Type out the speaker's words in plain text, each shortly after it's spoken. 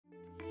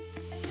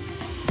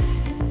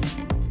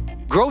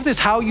Growth is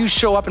how you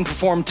show up and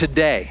perform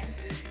today.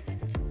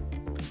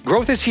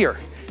 Growth is here.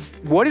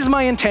 What is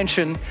my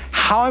intention?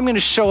 How I'm gonna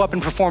show up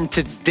and perform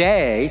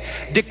today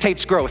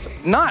dictates growth,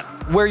 not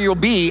where you'll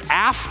be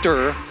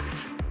after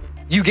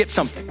you get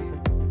something.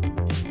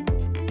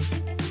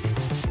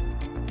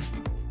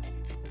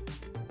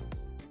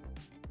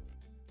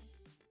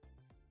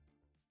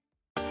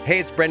 Hey,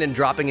 it's Brendan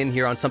dropping in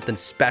here on something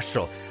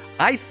special.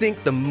 I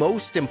think the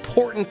most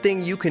important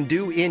thing you can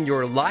do in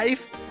your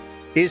life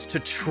is to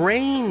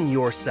train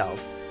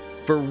yourself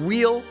for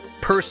real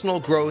personal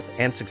growth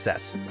and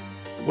success.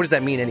 What does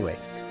that mean anyway?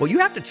 Well, you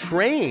have to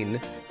train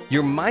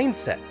your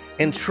mindset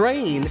and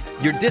train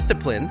your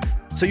discipline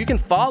so you can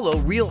follow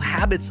real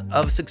habits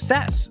of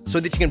success, so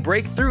that you can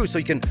break through, so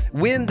you can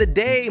win the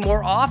day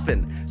more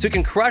often, so you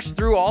can crush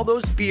through all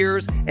those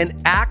fears and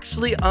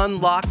actually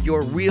unlock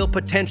your real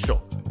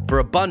potential for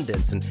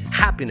abundance and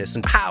happiness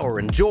and power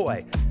and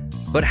joy.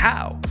 But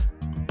how?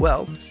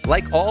 Well,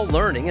 like all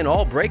learning and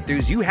all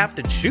breakthroughs, you have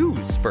to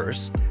choose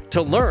first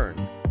to learn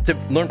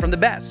from the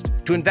best,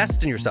 to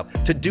invest in yourself,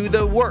 to do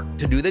the work,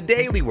 to do the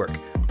daily work.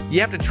 You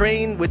have to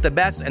train with the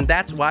best, and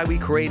that's why we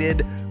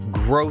created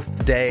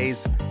Growth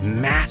Day's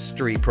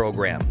Mastery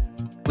Program.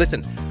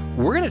 Listen,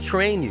 we're gonna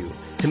train you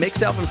to make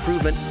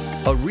self-improvement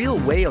a real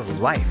way of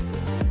life,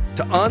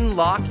 to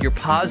unlock your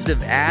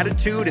positive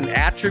attitude and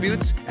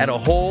attributes at a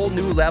whole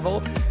new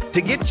level,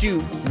 to get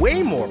you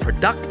way more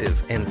productive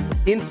and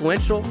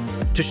influential,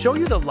 to show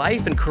you the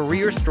life and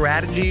career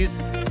strategies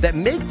that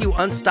make you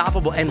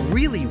unstoppable and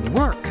really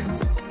work.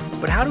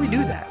 But how do we do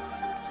that?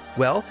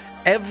 Well,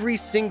 every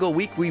single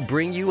week we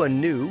bring you a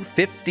new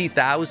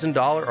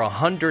 $50,000 or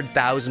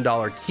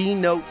 $100,000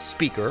 keynote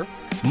speaker,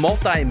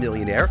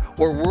 multimillionaire,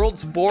 or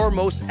world's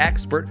foremost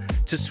expert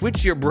to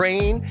switch your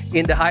brain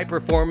into high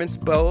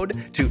performance mode,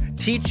 to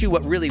teach you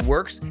what really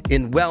works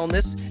in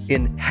wellness,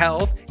 in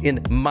health, in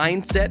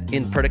mindset,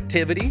 in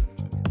productivity.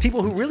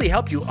 People who really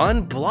help you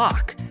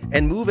unblock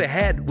and move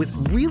ahead with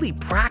really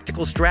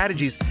practical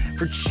strategies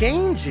for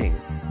changing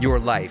your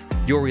life,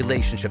 your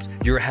relationships,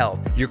 your health,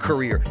 your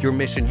career, your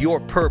mission, your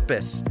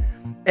purpose.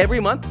 Every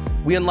month,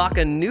 we unlock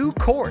a new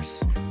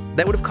course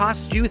that would have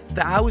cost you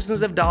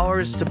thousands of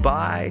dollars to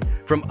buy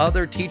from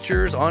other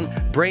teachers on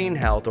brain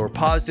health or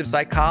positive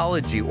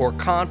psychology or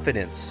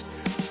confidence.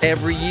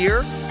 Every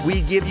year,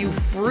 we give you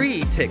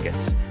free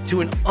tickets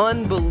to an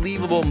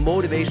unbelievable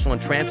motivational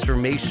and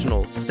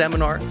transformational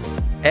seminar.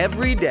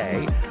 Every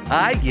day,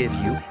 I give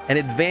you an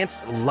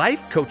advanced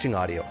life coaching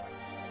audio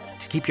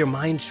to keep your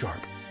mind sharp,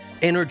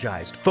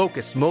 energized,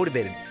 focused,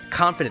 motivated,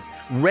 confident,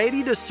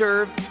 ready to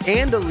serve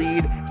and to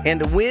lead and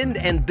to win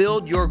and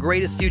build your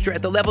greatest future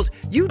at the levels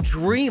you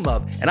dream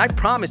of. And I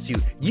promise you,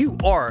 you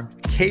are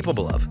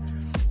capable of.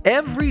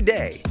 Every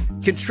day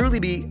can truly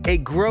be a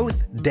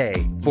growth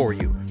day for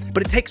you.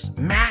 But it takes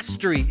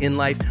mastery in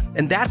life,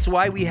 and that's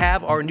why we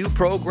have our new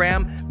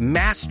program,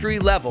 Mastery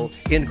Level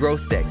in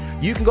Growth Day.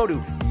 You can go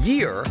to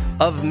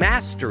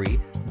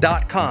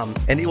yearofmastery.com,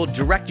 and it will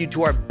direct you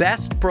to our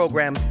best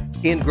program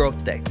in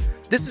Growth Day.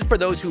 This is for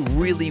those who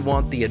really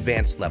want the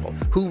advanced level,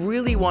 who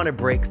really want to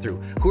break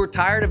through, who are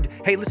tired of,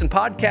 hey, listen,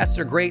 podcasts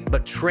are great,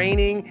 but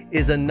training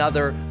is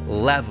another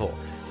level.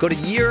 Go to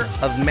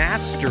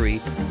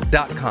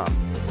yearofmastery.com.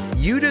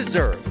 You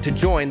deserve to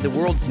join the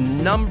world's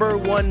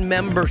 #1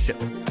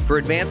 membership for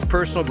advanced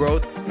personal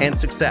growth and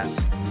success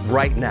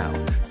right now.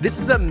 This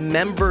is a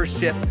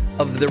membership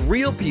of the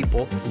real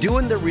people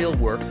doing the real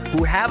work,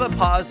 who have a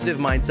positive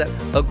mindset,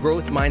 a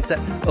growth mindset,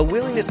 a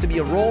willingness to be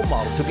a role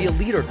model, to be a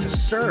leader, to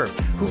serve,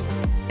 who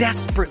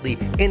desperately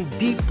and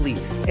deeply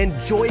and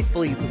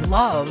joyfully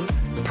love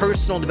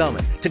personal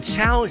development, to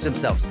challenge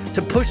themselves,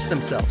 to push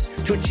themselves,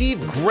 to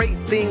achieve great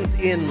things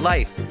in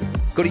life.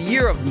 Go to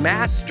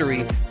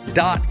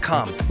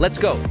yearofmastery.com. Let's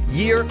go.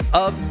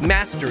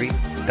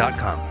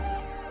 yearofmastery.com.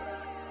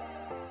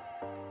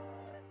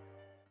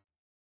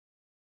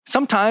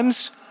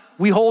 Sometimes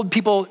we hold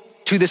people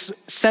to this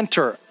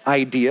center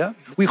idea.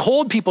 We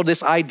hold people to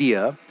this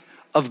idea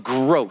of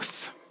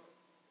growth,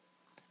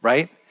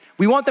 right?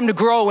 We want them to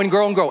grow and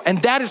grow and grow.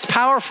 And that is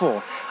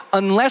powerful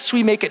unless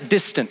we make it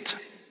distant.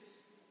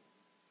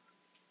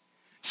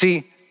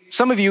 See,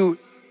 some of you,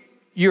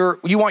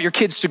 you want your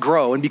kids to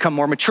grow and become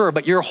more mature,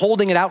 but you're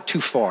holding it out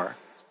too far.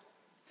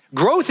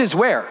 Growth is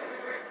where?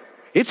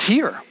 It's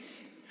here.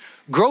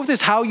 Growth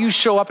is how you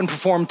show up and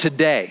perform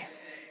today.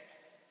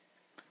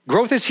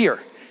 Growth is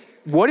here.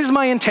 What is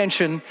my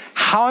intention?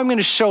 How I'm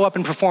gonna show up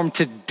and perform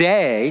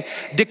today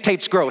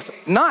dictates growth,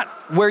 not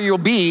where you'll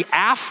be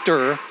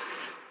after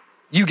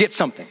you get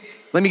something.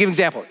 Let me give an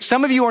example.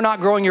 Some of you are not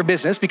growing your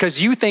business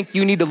because you think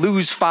you need to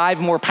lose 5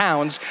 more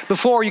pounds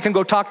before you can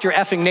go talk to your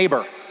effing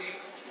neighbor.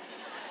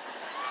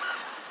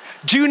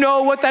 Do you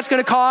know what that's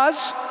gonna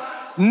cause?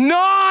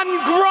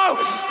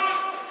 Non-growth.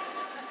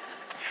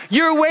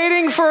 You're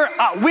waiting for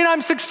when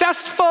I'm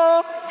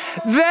successful,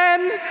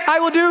 then I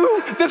will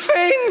do the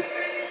thing.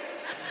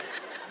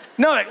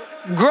 No,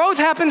 growth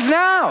happens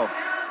now.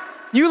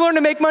 You learn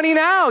to make money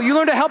now. You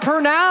learn to help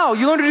her now.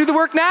 You learn to do the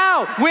work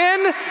now.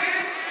 When?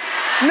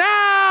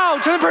 Now.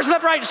 now. Turn to the person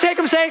left, right, shake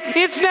them, say,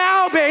 it's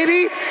now,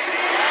 baby.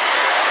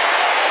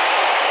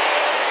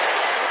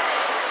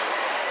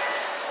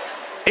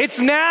 It's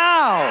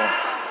now.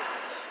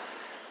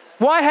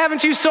 Why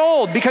haven't you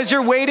sold? Because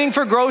you're waiting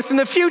for growth in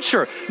the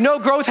future. No,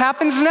 growth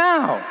happens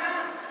now.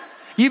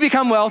 You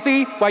become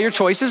wealthy by your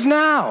choices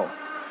now.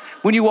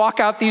 When you walk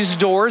out these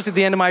doors at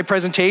the end of my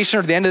presentation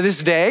or at the end of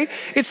this day,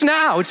 it's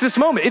now, it's this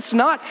moment. It's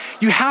not,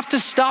 you have to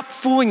stop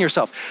fooling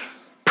yourself.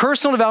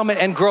 Personal development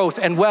and growth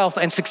and wealth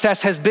and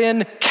success has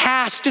been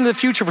cast into the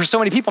future for so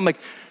many people. I'm like,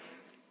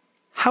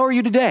 how are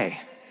you today?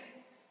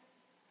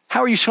 How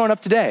are you showing up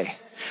today?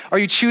 Are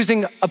you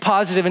choosing a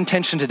positive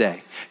intention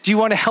today? Do you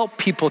want to help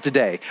people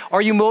today?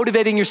 Are you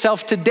motivating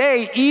yourself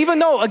today, even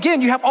though,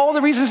 again, you have all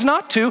the reasons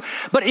not to,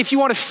 but if you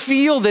want to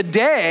feel the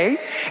day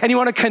and you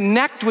want to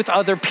connect with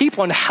other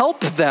people and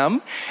help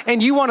them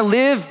and you want to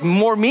live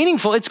more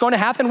meaningful, it's going to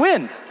happen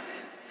when?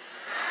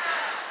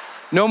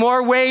 No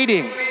more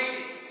waiting.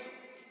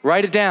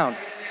 Write it down.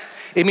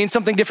 It means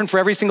something different for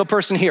every single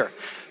person here.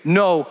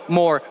 No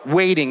more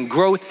waiting.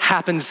 Growth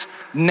happens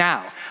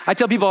now. I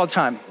tell people all the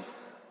time,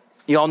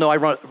 you all know I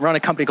run a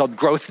company called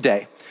Growth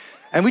Day.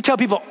 And we tell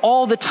people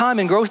all the time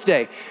in Growth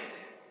Day,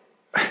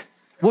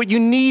 what you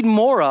need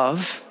more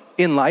of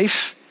in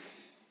life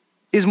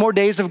is more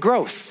days of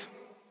growth.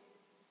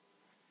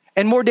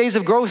 And more days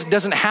of growth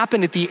doesn't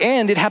happen at the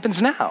end, it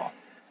happens now.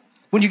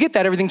 When you get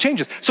that, everything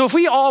changes. So if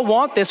we all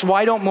want this,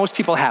 why don't most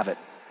people have it?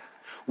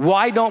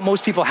 Why don't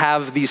most people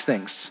have these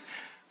things?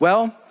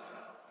 Well,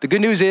 the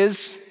good news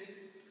is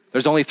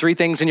there's only 3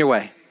 things in your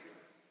way.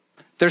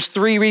 There's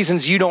 3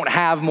 reasons you don't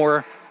have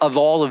more of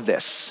all of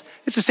this.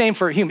 It's the same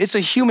for human. It's a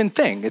human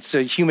thing. It's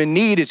a human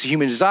need. It's a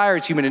human desire.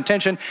 It's human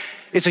intention.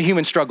 It's a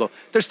human struggle.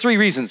 There's 3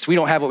 reasons we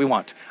don't have what we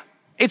want.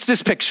 It's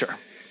this picture.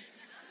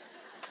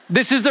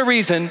 This is the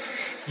reason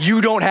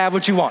you don't have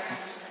what you want.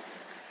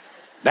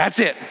 That's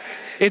it.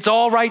 It's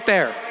all right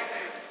there.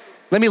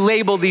 Let me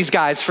label these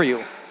guys for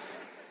you.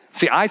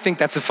 See, I think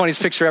that's the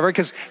funniest picture ever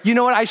because you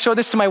know what? I showed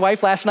this to my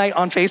wife last night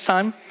on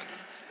FaceTime.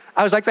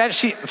 I was like that.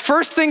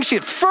 First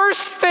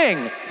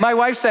thing my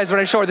wife says when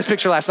I show her this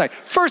picture last night,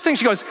 first thing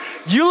she goes,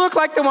 you look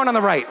like the one on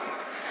the right.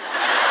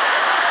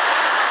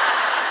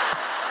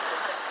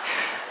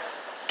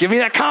 Give me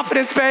that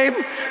confidence, babe.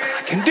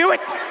 I can do it.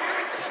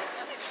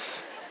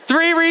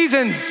 3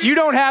 reasons you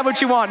don't have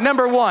what you want.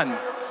 Number 1,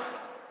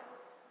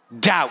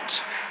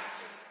 doubt.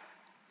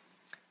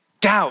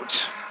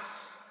 Doubt.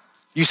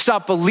 You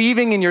stop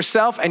believing in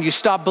yourself and you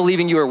stop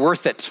believing you are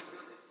worth it.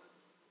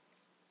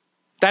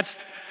 That's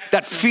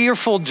that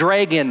fearful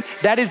dragon.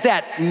 That is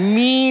that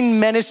mean,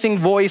 menacing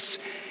voice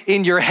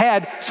in your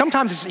head.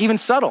 Sometimes it's even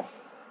subtle.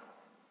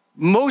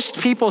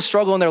 Most people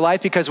struggle in their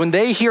life because when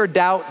they hear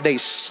doubt, they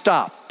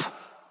stop.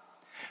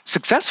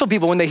 Successful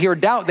people, when they hear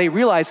doubt, they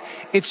realize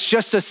it's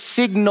just a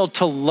signal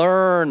to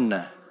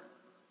learn.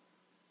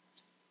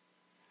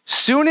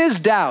 Soon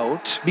as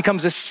doubt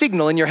becomes a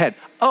signal in your head,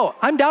 oh,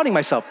 I'm doubting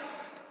myself.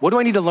 What do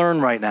I need to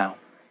learn right now?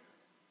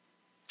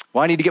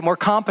 Well, I need to get more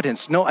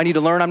competence. No, I need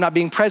to learn I'm not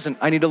being present.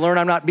 I need to learn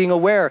I'm not being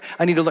aware.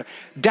 I need to learn.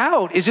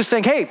 Doubt is just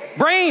saying, hey,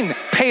 brain,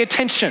 pay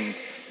attention.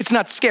 It's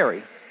not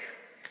scary.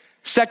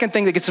 Second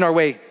thing that gets in our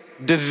way,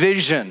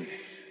 division.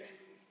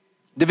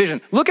 Division.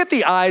 Look at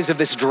the eyes of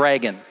this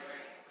dragon,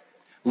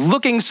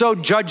 looking so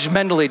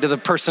judgmentally to the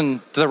person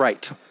to the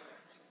right.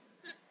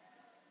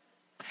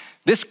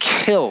 This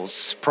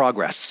kills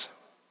progress.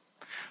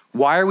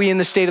 Why are we in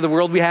the state of the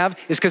world we have?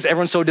 It's because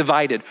everyone's so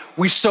divided.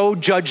 We're so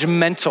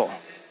judgmental.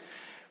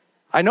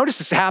 I noticed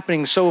this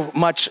happening so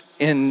much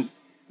in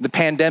the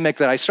pandemic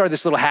that I started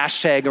this little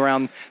hashtag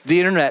around the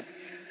internet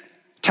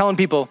telling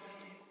people,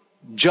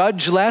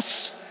 judge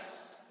less,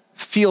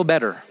 feel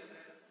better.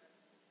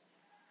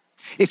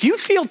 If you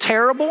feel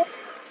terrible,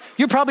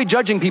 you're probably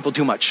judging people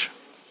too much.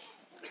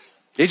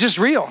 It's just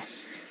real.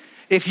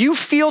 If you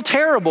feel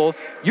terrible,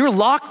 you're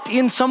locked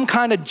in some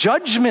kind of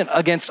judgment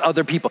against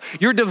other people.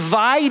 You're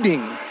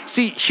dividing.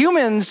 See,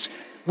 humans,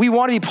 we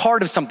want to be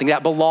part of something,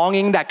 that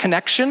belonging, that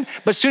connection.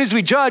 But as soon as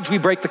we judge, we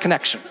break the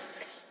connection.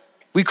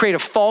 We create a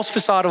false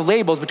facade of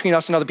labels between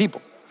us and other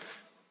people.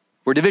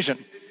 We're division.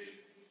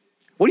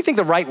 What do you think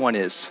the right one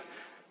is?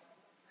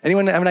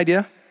 Anyone have an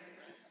idea?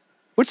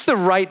 What's the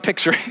right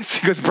picture?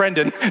 He goes,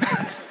 Brendan.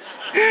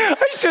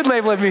 I should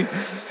label it me.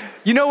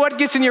 You know what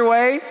gets in your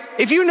way?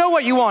 If you know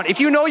what you want, if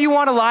you know you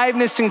want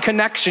aliveness and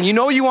connection, you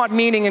know you want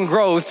meaning and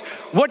growth,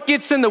 what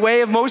gets in the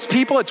way of most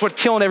people? It's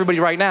what's killing everybody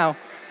right now.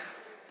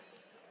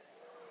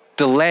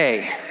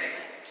 Delay.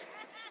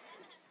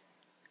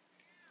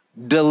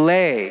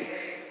 Delay.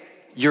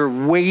 You're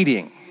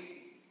waiting.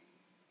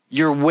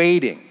 You're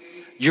waiting.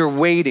 You're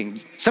waiting.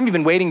 Some of you have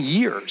been waiting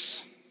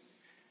years.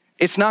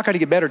 It's not going to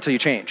get better until you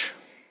change.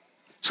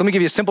 So let me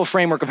give you a simple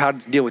framework of how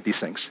to deal with these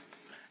things.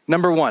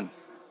 Number 1,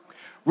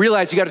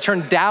 realize you got to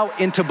turn doubt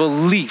into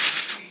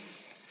belief.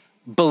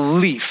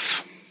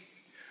 Belief.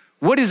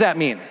 What does that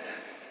mean?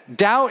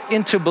 Doubt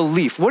into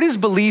belief. What does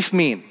belief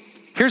mean?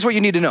 Here's what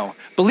you need to know.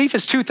 Belief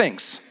is 2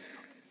 things.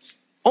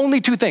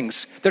 Only 2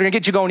 things that are gonna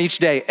get you going each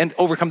day and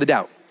overcome the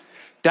doubt.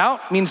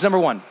 Doubt means number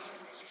 1,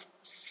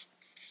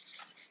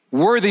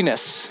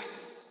 Worthiness.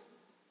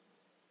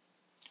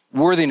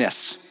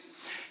 Worthiness.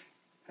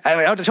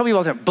 I tell people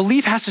all the time,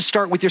 belief has to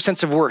start with your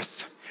sense of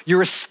worth,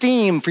 your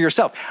esteem for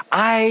yourself.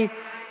 I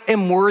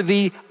am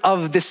worthy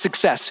of this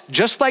success,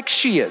 just like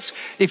she is.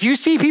 If you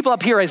see people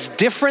up here as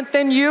different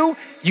than you,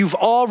 you've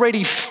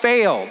already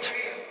failed.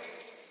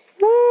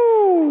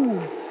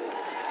 Woo!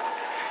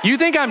 You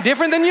think I'm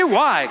different than you?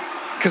 Why?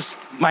 Because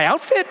my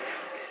outfit?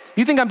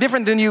 You think I'm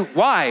different than you?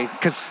 Why?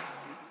 Because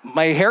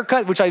my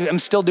haircut, which I am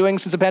still doing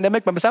since the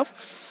pandemic by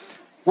myself?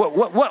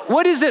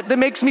 What is it that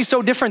makes me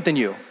so different than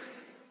you?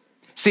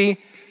 See,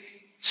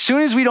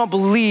 soon as we don't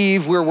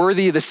believe we're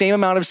worthy of the same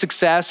amount of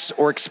success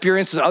or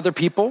experience as other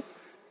people,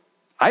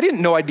 I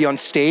didn't know I'd be on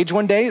stage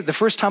one day. The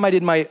first time I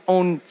did my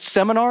own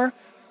seminar,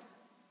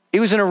 it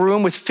was in a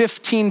room with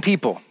 15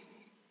 people.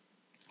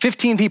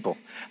 15 people.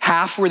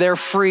 Half were there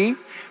free.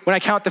 When I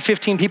count the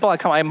 15 people, I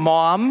count my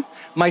mom,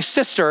 my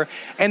sister,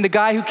 and the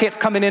guy who kept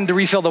coming in to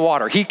refill the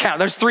water.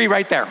 There's 3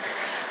 right there.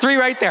 3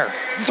 right there.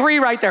 3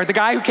 right there. The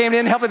guy who came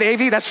in to help with the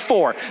AV, that's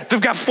 4. So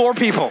we've got 4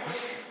 people.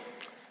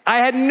 I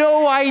had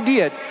no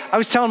idea. I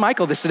was telling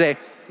Michael this today.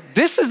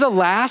 This is the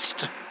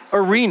last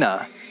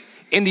arena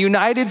in the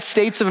United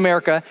States of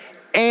America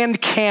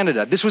and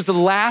Canada. This was the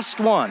last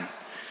one.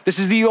 This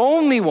is the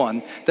only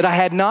one that I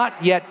had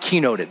not yet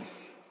keynoted.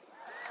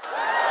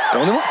 The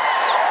only one?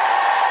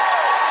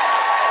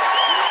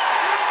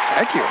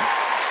 Thank you.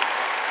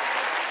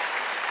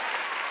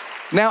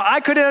 Now, I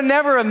could have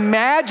never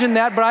imagined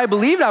that, but I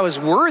believed I was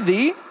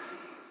worthy.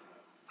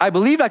 I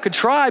believed I could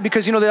try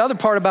because, the other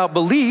part about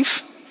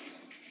belief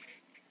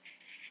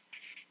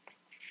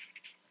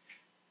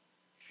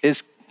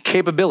is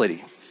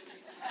capability.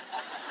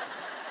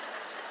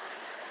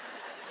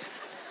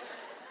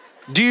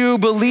 Do you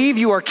believe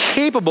you are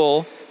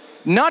capable,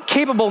 not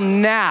capable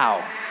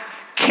now,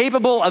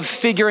 capable of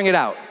figuring it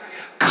out?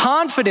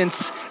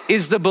 Confidence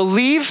is the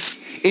belief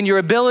in your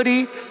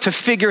ability to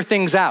figure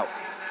things out.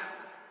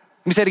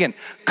 Let me say it again.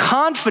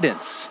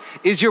 Confidence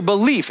is your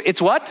belief.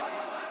 It's what?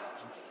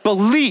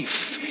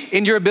 Belief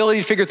in your ability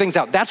to figure things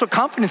out. That's what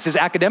confidence is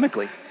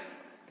academically.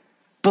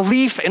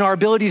 Belief in our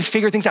ability to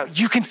figure things out.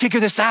 You can figure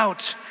this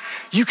out.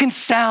 You can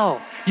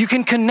sell. You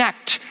can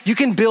connect. You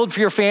can build for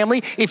your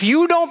family. If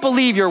you don't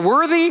believe you're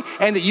worthy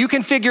and that you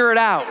can figure it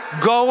out,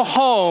 go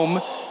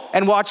home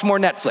and watch more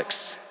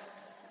Netflix.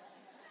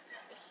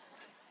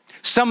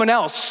 Someone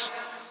else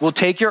will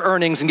take your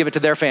earnings and give it to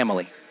their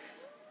family.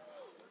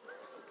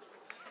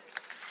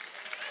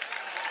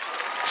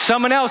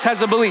 Someone else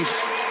has a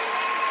belief.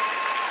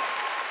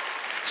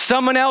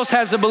 Someone else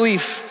has a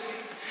belief.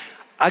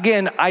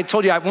 Again, I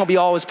told you I won't be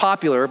always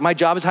popular. My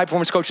job as a high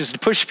performance coach is to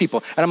push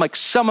people. And I'm like,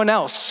 someone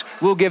else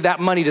will give that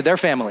money to their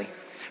family.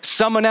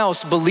 Someone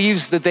else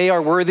believes that they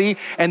are worthy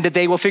and that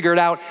they will figure it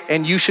out,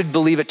 and you should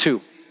believe it too.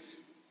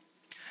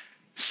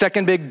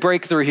 Second big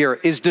breakthrough here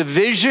is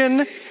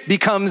division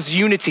becomes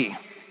unity.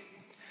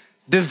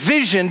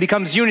 Division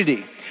becomes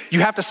unity.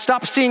 You have to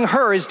stop seeing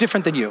her as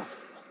different than you.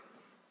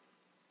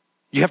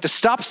 You have to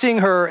stop seeing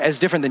her as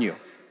different than you.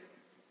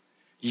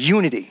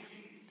 Unity.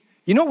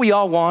 You know what we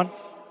all want?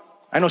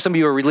 I know some of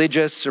you are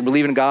religious or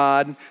believe in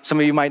God. Some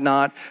of you might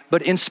not.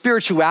 But in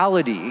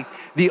spirituality,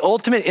 the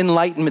ultimate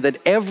enlightenment that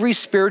every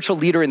spiritual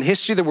leader in the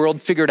history of the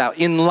world figured out,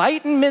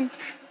 enlightenment,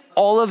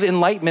 all of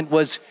enlightenment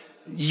was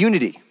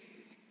unity.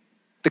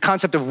 The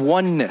concept of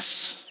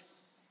oneness.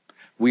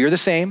 We are the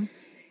same.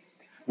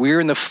 We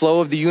are in the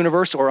flow of the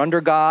universe or under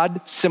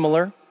God,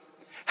 similar.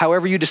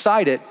 However you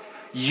decide it,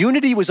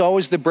 unity was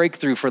always the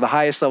breakthrough for the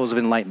highest levels of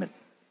enlightenment.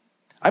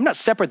 I'm not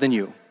separate than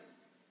you.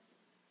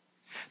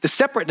 The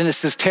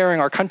separateness is tearing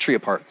our country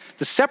apart.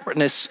 The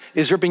separateness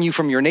is ripping you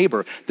from your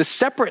neighbor. The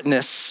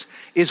separateness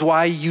is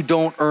why you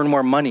don't earn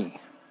more money.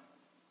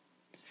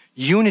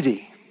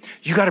 Unity.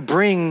 You got to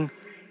bring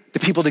the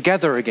people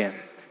together again.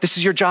 This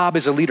is your job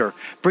as a leader.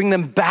 Bring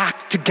them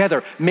back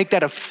together. Make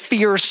that a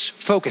fierce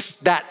focus.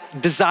 That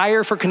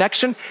desire for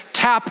connection,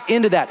 tap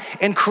into that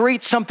and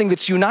create something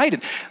that's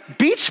united.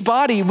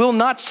 Beachbody will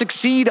not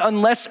succeed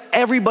unless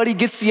everybody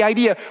gets the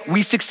idea.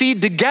 We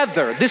succeed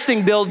together. This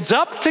thing builds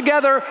up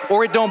together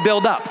or it don't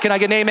build up. Can I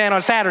get an amen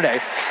on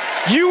Saturday?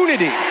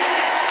 Unity.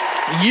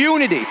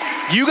 Unity.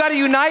 You got to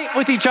unite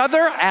with each other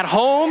at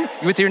home,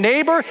 with your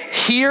neighbor,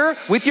 here,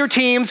 with your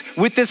teams,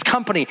 with this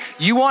company.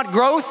 You want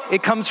growth?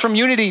 It comes from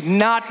unity,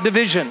 not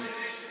division.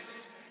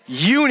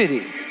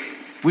 Unity.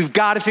 We've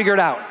got to figure it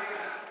out.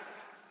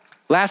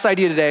 Last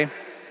idea today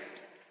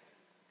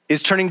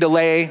is turning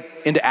delay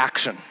into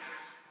action.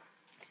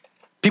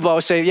 People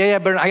always say, yeah,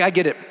 but I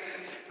get it.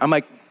 I'm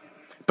like,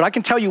 but I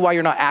can tell you why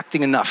you're not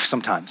acting enough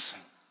sometimes.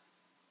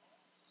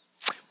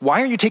 Why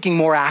aren't you taking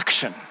more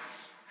action?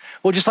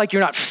 Well, just like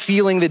you're not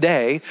feeling the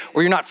day,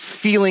 or you're not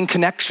feeling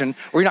connection,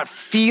 or you're not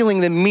feeling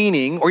the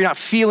meaning, or you're not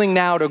feeling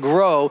now to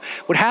grow,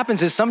 what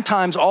happens is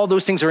sometimes all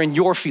those things are in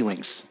your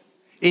feelings,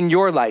 in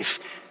your life,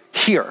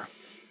 here.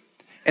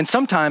 And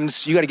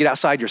sometimes you got to get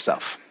outside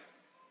yourself.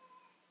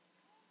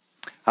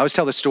 I always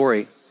tell this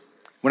story.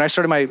 When I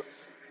started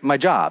my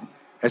job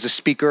as a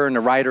speaker and a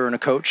writer and a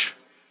coach,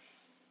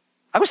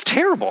 I was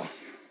terrible.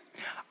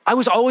 I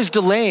was always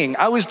delaying.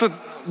 I was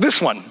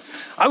this one.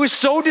 I was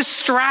so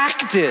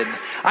distracted.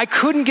 I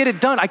couldn't get it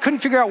done. I couldn't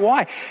figure out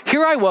why.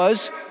 Here I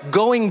was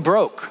going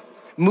broke.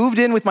 Moved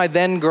in with my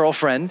then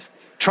girlfriend,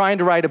 trying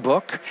to write a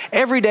book.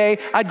 Every day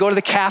I'd go to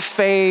the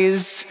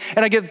cafes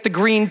and I'd get the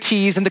green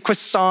teas and the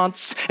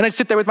croissants and I'd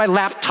sit there with my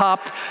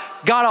laptop,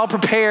 got all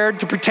prepared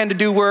to pretend to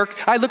do work.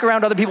 I'd look around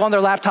at other people on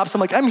their laptops.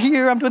 I'm like, I'm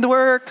here, I'm doing the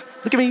work.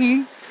 Look at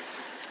me.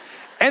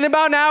 And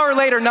about an hour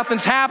later,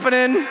 nothing's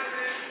happening.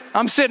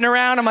 I'm sitting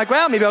around, I'm like,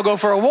 well, maybe I'll go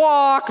for a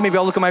walk, maybe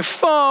I'll look at my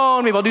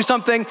phone, maybe I'll do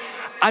something.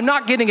 I'm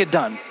not getting it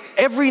done.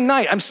 Every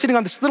night, I'm sitting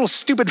on this little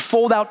stupid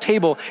fold-out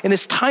table in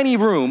this tiny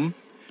room,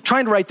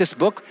 trying to write this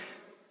book,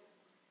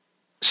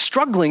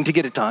 struggling to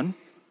get it done,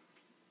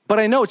 but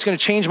I know it's gonna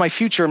change my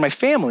future and my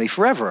family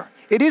forever.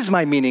 It is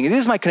my meaning, it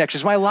is my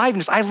connections, my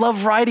aliveness. I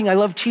love writing, I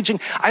love teaching,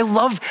 I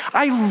love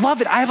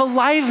it. I have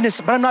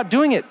aliveness, but I'm not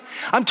doing it.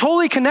 I'm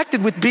totally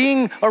connected with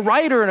being a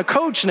writer and a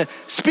coach and a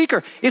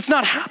speaker. It's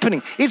not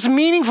happening. It's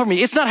meaning for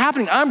me. It's not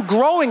happening. I'm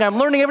growing, I'm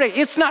learning every day.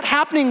 It's not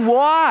happening.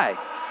 Why?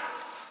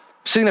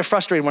 I'm sitting there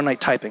frustrated one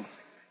night typing.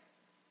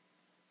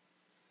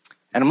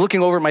 And I'm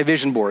looking over at my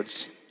vision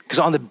boards, because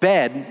on the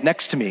bed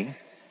next to me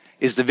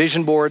is the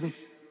vision board,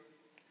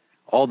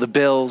 all the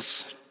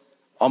bills,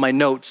 all my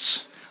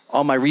notes,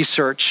 all my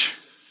research.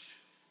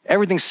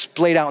 Everything's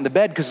splayed out on the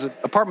bed because the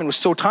apartment was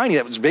so tiny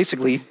that it was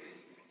basically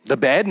the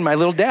bed and my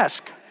little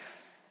desk.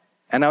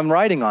 And I'm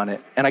writing on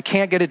it and I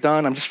can't get it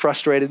done. I'm just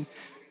frustrated.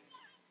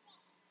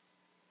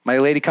 My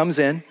lady comes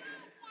in.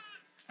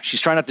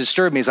 She's trying not to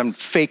disturb me as I'm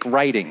fake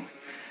writing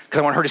because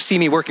I want her to see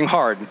me working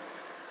hard.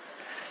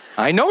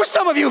 I know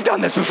some of you have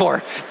done this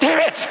before. Damn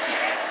it.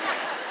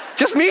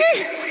 Just me?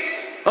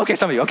 Okay,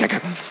 some of you, okay,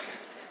 good.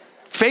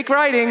 Fake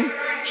writing.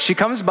 She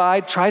comes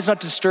by, tries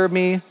not to disturb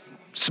me,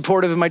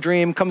 supportive of my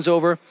dream, comes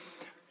over,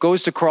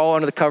 goes to crawl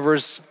under the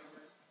covers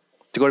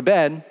to go to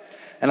bed,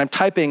 and I'm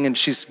typing and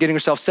she's getting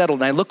herself settled,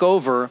 and I look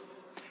over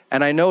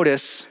and I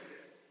notice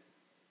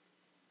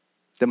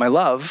that my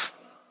love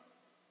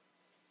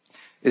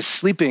is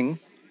sleeping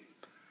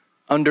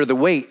under the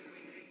weight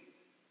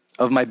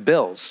of my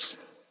bills.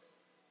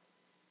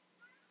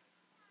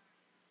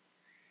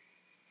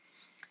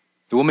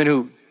 The woman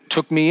who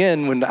took me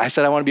in when I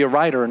said I want to be a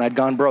writer and I'd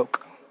gone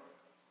broke.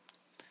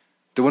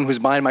 The one who's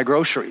buying my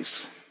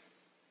groceries.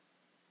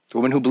 The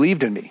woman who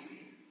believed in me.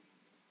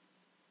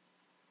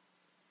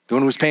 The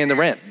one who was paying the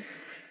rent.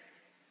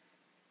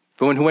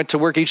 The one who went to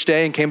work each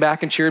day and came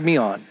back and cheered me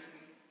on.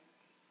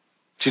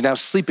 She's now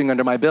sleeping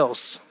under my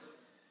bills.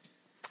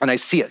 And I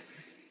see it.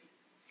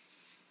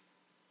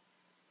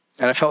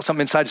 And I felt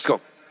something inside just go,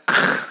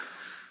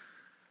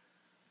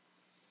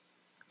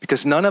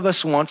 because none of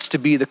us wants to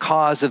be the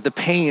cause of the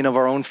pain of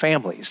our own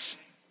families.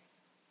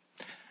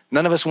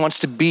 None of us wants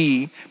to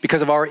be,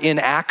 because of our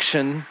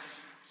inaction,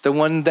 the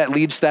one that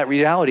leads to that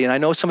reality. And I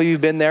know some of you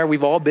have been there.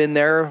 We've all been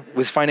there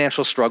with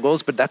financial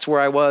struggles, but that's where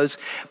I was.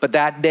 But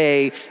that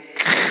day,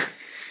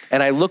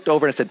 and I looked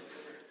over and I said,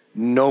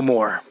 no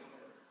more.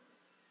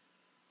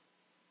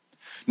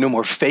 No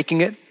more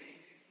faking it.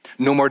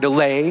 No more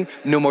delay.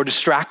 No more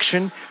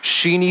distraction.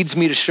 She needs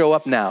me to show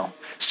up now.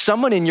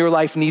 Someone in your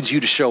life needs you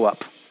to show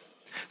up.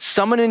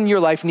 Someone in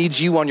your life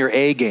needs you on your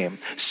A game.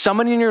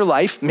 Someone in your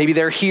life, maybe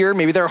they're here,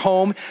 maybe they're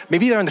home,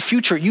 maybe they're in the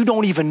future. You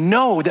don't even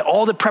know that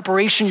all the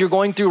preparation you're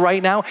going through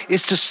right now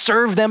is to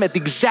serve them at the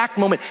exact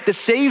moment that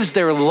saves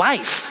their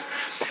life.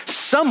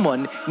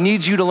 Someone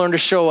needs you to learn to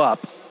show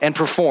up and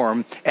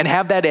perform and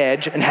have that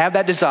edge and have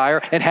that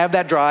desire and have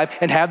that drive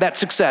and have that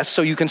success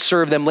so you can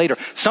serve them later.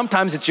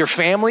 Sometimes it's your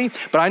family,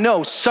 but I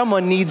know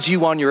someone needs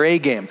you on your A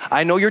game.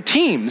 I know your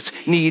teams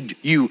need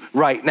you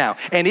right now.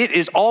 And it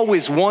is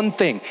always one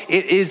thing.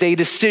 It is a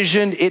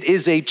decision. It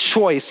is a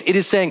choice. It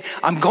is saying,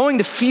 I'm going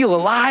to feel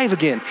alive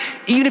again,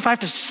 even if I have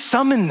to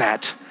summon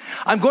that.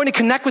 I'm going to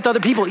connect with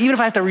other people, even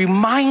if I have to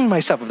remind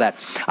myself of that.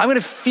 I'm going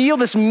to feel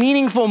this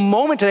meaningful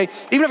moment today,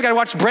 even if I got to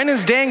watch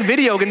Brendan's dang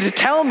video to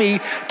tell me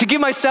to give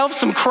myself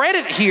some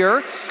credit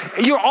here.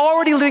 You're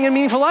already living a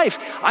meaningful life.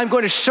 I'm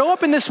going to show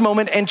up in this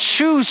moment and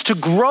choose to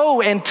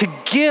grow and to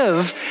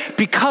give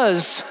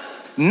because,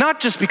 not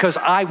just because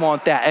I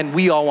want that and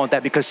we all want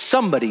that, because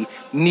somebody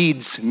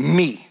needs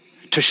me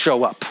to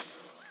show up.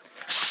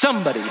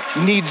 Somebody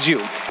needs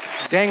you.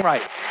 Dang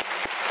right.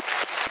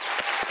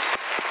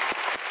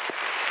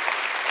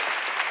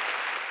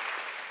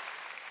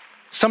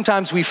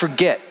 Sometimes we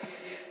forget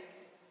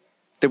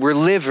that we're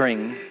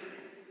living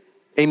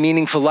a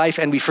meaningful life,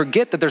 and we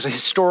forget that there's a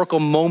historical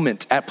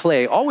moment at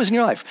play always in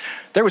your life.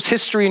 There was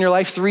history in your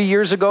life 3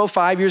 years ago,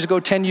 5 years ago,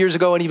 10 years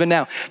ago, and even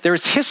now. There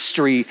is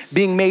history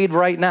being made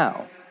right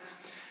now.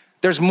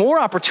 There's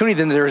more opportunity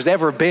than there has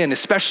ever been,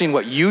 especially in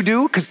what you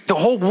do, because the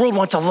whole world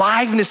wants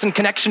aliveness and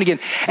connection again,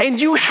 and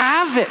you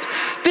have it.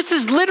 This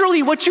is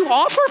literally what you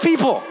offer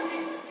people.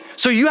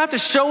 So you have to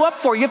show up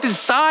for it. You have to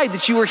decide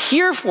that you are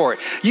here for it.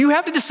 You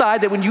have to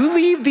decide that when you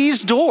leave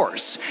these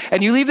doors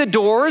and you leave the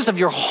doors of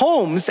your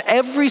homes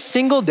every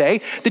single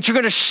day, that you're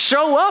gonna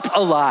show up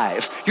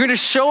alive. You're gonna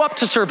show up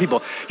to serve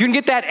people. You're gonna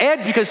get that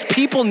edge because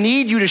people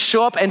need you to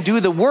show up and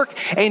do the work,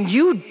 and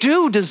you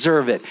do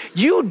deserve it.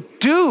 You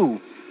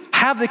do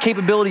have the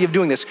capability of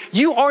doing this.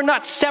 You are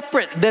not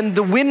separate than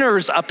the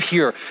winners up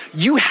here.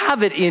 You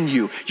have it in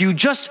you. You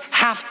just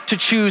have to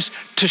choose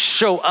to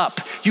show up.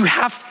 You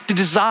have to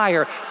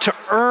desire to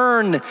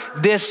earn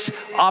this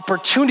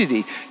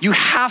opportunity. You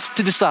have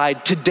to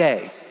decide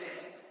today,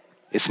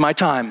 it's my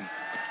time.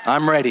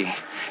 I'm ready.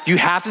 You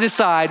have to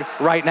decide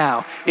right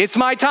now. It's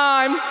my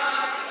time.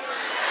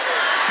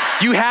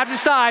 You have to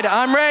decide,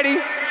 I'm ready.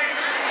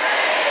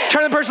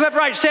 Turn to the person left,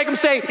 right, shake them,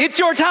 say, it's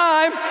your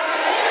time.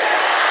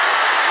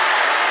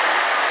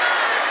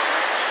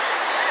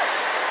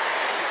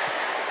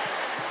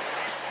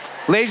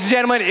 Ladies and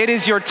gentlemen, it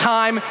is your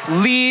time.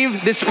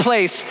 Leave this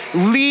place.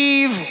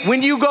 Leave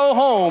when you go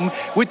home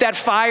with that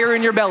fire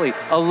in your belly.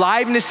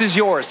 Aliveness is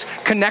yours.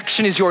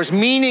 Connection is yours.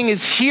 Meaning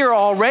is here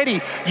already.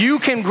 You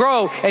can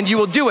grow, and you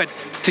will do it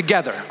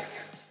together.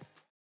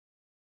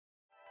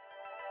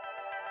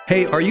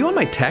 Hey, are you on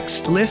my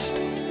text list?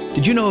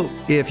 Did you know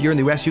if you're in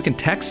the US, you can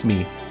text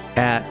me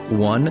at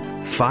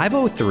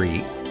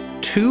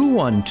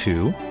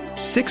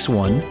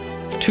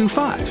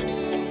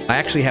 1-503-212-6125. I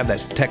actually have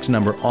that text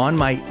number on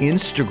my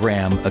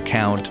Instagram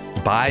account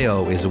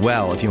bio as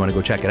well, if you want to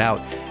go check it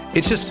out.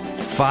 It's just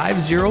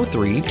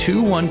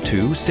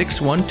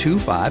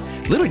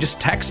 503-212-6125. Literally just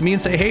text me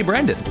and say, hey,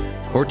 Brendan.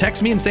 Or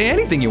text me and say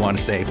anything you want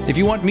to say. If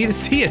you want me to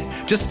see it,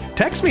 just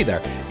text me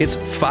there. It's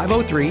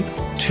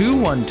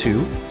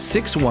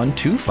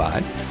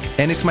 503-212-6125.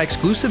 And it's my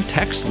exclusive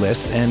text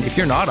list. And if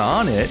you're not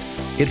on it,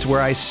 it's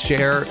where I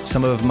share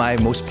some of my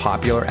most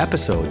popular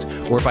episodes.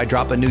 Or if I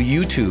drop a new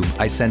YouTube,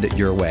 I send it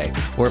your way.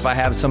 Or if I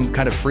have some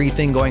kind of free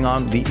thing going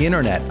on the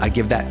internet, I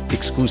give that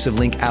exclusive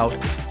link out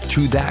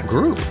to that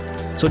group.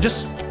 So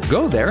just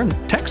go there and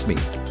text me,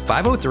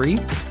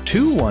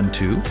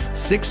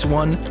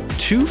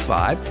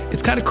 503-212-6125.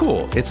 It's kind of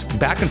cool. It's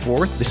back and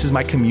forth. This is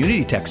my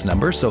community text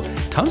number. So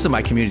tons of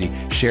my community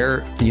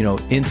share,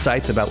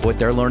 insights about what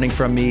they're learning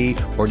from me,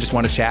 or just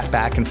want to chat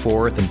back and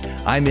forth. And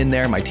I'm in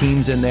there, my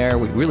team's in there.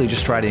 We really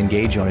just try to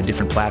engage you on a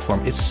different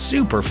platform. It's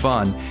super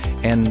fun.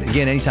 And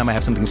again, anytime I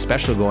have something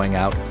special going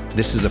out,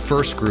 this is the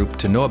first group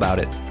to know about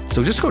it.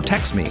 So just go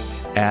text me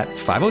at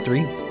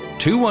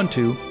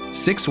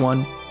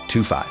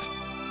 503-212-6125.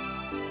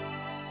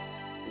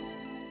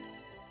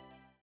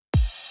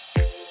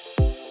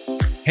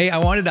 Hey, I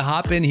wanted to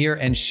hop in here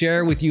and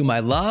share with you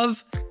my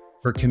love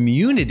for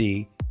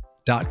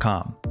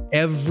community.com.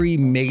 Every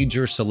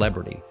major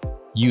celebrity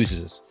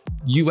uses this.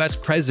 US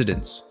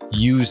presidents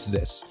use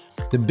this.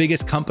 The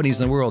biggest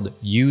companies in the world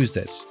use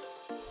this.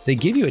 They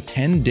give you a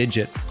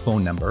 10-digit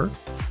phone number,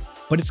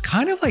 but it's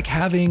kind of like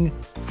having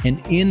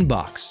an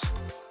inbox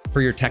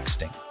for your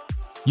texting.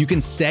 You can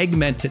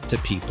segment it to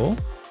people,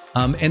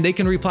 and they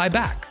can reply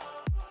back.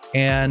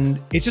 And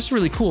it's just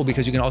really cool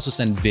because you can also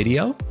send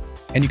video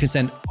and you can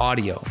send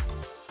audio.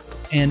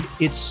 And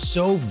it's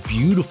so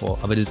beautiful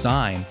of a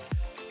design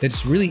that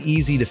it's really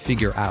easy to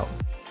figure out.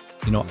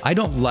 I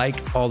don't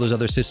like all those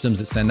other systems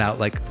that send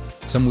out like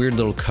some weird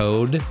little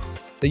code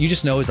that you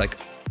just know is like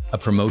a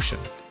promotion.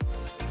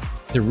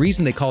 The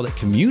reason they called it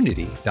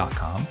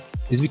community.com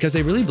is because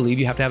they really believe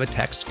you have to have a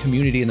text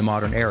community in the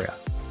modern era.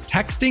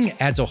 Texting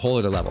adds a whole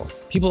other level.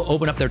 People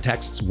open up their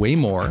texts way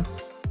more.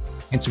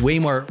 It's way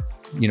more,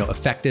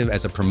 effective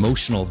as a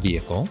promotional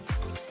vehicle.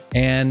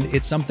 And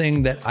it's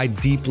something that I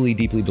deeply,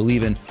 deeply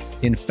believe in.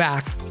 In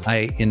fact,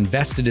 I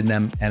invested in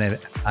them and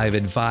I've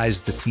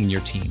advised the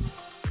senior team.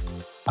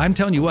 I'm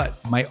telling you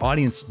what, my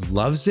audience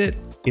loves it.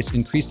 It's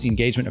increased the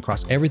engagement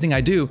across everything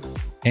I do.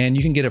 And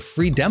you can get a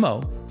free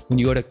demo when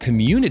you go to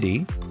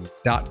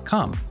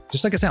community.com.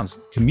 Just like it sounds,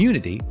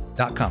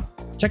 community.com.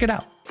 Check it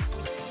out.